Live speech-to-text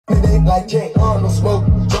like Jay, no smoke.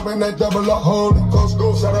 Jumping that double up, Holy Ghost.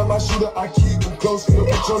 Shout out my shooter, I keep him close. The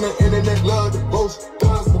bitch on the internet, love the boast.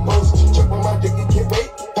 Does the most. She jump on my dick and can't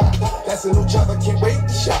wait. That's a new chopper, can't wait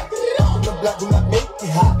to shot. On the block, do not make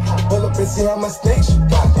it hot. Pull up and see how much things you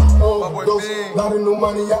got. Overdose, lot of new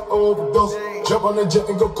money, I overdose. Jump on the jet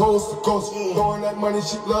and go coast to coast. Throwing that money,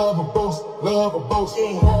 she love a boast. Love a boast.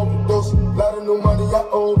 Overdose, lot of new money, I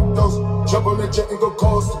overdose. Jump on the jet and go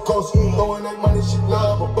coast to coast. Throwing that money, she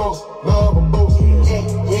love a boast. Love a boast.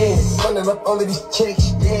 Yeah, running up all of these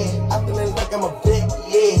chicks. Yeah, I feeling like I'm a big.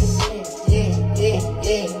 Yeah.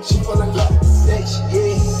 She feeling like sex.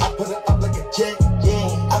 Yeah, I put her up like a jet.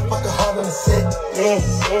 Yeah, I fuck her hard on the set. Yeah.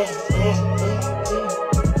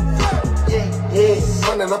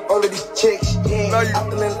 Running up all of these chicks. Yeah, I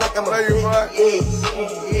feeling like I'm a big.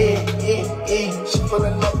 Yeah. She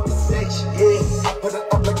feeling like sex. Yeah, I put her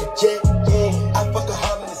up like a jet. Yeah, I fuck her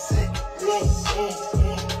hard on the set.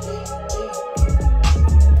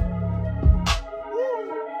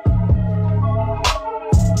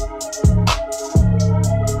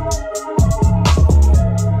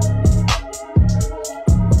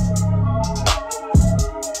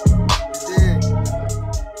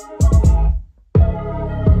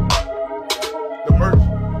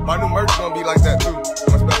 My new merch gonna be like that too. I'm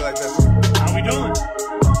gonna spell it like that too. How we doing?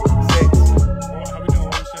 Sex. How we doing?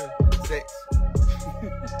 What we say? Sex.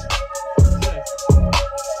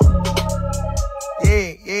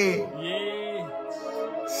 Yeah.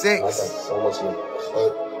 Sex. I got so much in the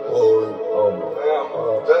oh my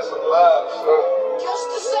God. That's a lie, son. Just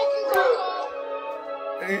a second,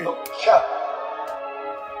 Grandma.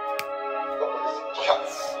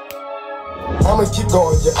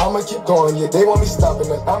 I'ma keep going, yeah, they want me stopping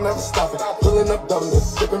it, I'm never stopping. Pulling up Dublin,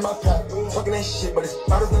 sipping my pack. Talking that shit, but it's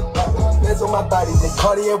not as not bad. Legs on my body, they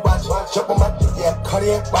Cartier watch. Jump on my dick, yeah,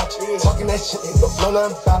 Cartier watch. Talking that shit, ain't no flow,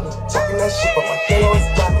 nothing about me. Talking that shit, but my thing always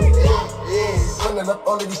got me. Yeah, running up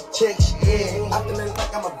all of these chicks, yeah. I feeling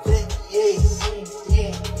like I'm a big, yeah.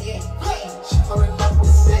 She feeling like the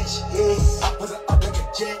sex, yeah. I put her up like a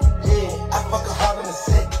jet, yeah. I fuck her hard on the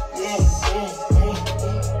set, yeah.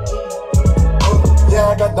 Yeah,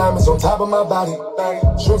 I got diamonds on top of my body.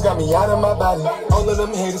 Shrooms got me out of my body. All of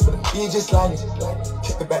them haters for the beat just like me.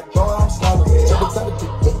 Kick the back door, I'm sliding. Jump on top of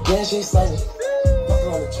the again, she excited. Fuck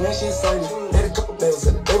around the twin, she excited. Made a couple bills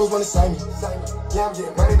and the labels wanna sign me. Yeah, I'm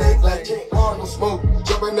getting money, they like it. No smoke.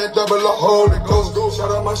 Jumping that double up, Holy Ghost.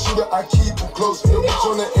 Shout out my shooter, I keep him close. The bitch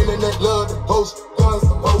on the internet, love the post. Does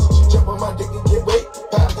the most. She jump on my dick and can't wait to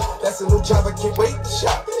pop. That's a new chopper, can't wait to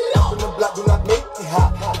shot. On the block, do not make it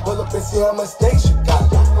hot. Pull up and see how much things you got.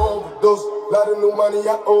 Overdose, lot of new money,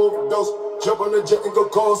 I overdose. Jump on the jet and go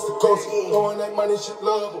coast to coast. Throwing that money, she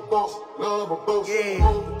love a boast. Love a boast.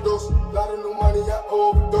 Overdose, lot of new money, I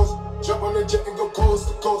overdose. Jump on the jet and go coast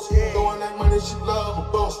to coast. Throwing that money, she love a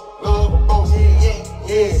boast. Love a boast.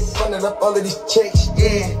 Yeah, running up all of these chicks.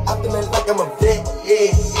 Yeah, I feeling like I'm a vet.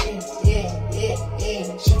 Yeah.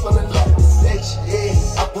 She feeling like sex. Yeah,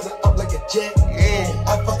 I put her up like a jet. Yeah,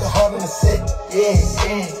 I fuck her hard on the set. Yeah.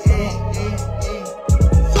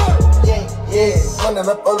 Running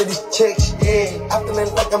up all of these chicks, yeah. I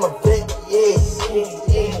feeling like I'm a vet, yeah. She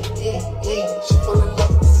feeling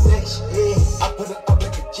like the sex, yeah. I put her up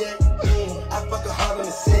like a jet, yeah. I fuck her hard on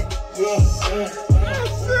the set, yeah. That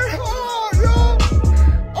shit hard, yo.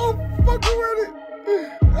 I'm fucking with it.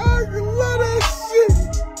 I love that shit.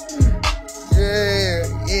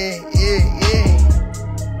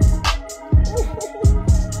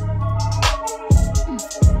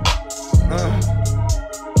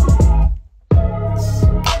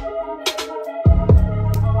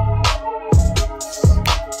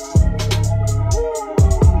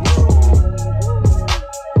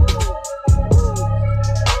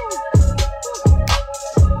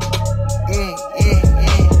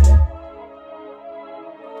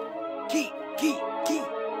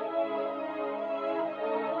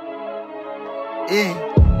 Yeah.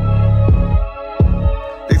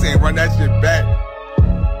 They saying run that shit back.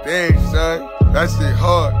 Dang, son. That shit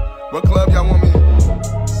hard. What club y'all want me in?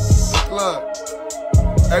 What club?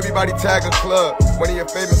 Everybody tag a club. One of your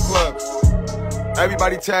favorite clubs.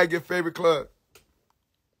 Everybody tag your favorite club.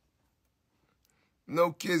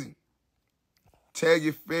 No kidding. Tag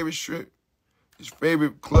your favorite strip. Your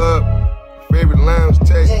favorite club. Favorite lounge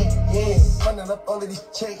tag. Yeah. Running up all of these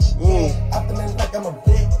chicks. Yeah. I feeling like I'm a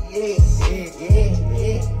vet. Yeah.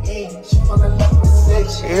 She feeling like the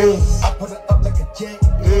sex. Yeah. I put her up like a jet.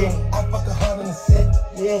 Yeah. I fuck her hard on the set.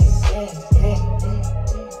 Yeah.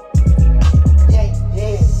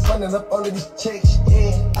 Running up all of these chicks.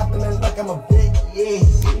 Yeah. I feeling like I'm a vet. Yeah.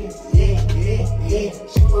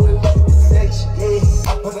 She feeling like the sex.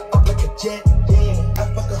 Yeah. I put her up like a jet, yeah.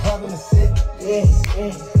 I fuck her hard in the set, yeah,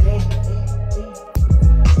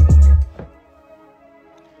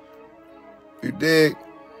 You dig?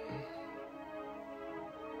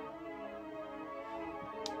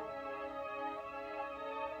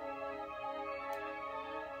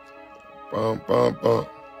 Bum, bum, bum.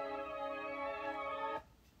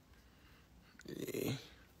 Yeah.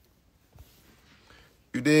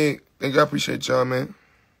 You dig? Think I appreciate y'all, man.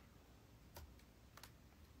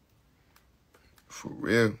 For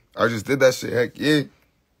real. I just did that shit. Heck yeah.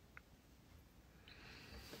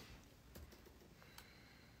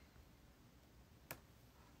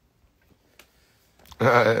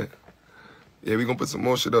 Alright. Yeah, we gonna put some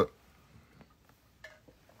more shit up.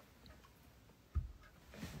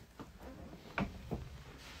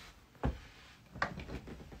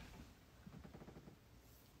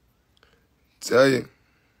 Tell you.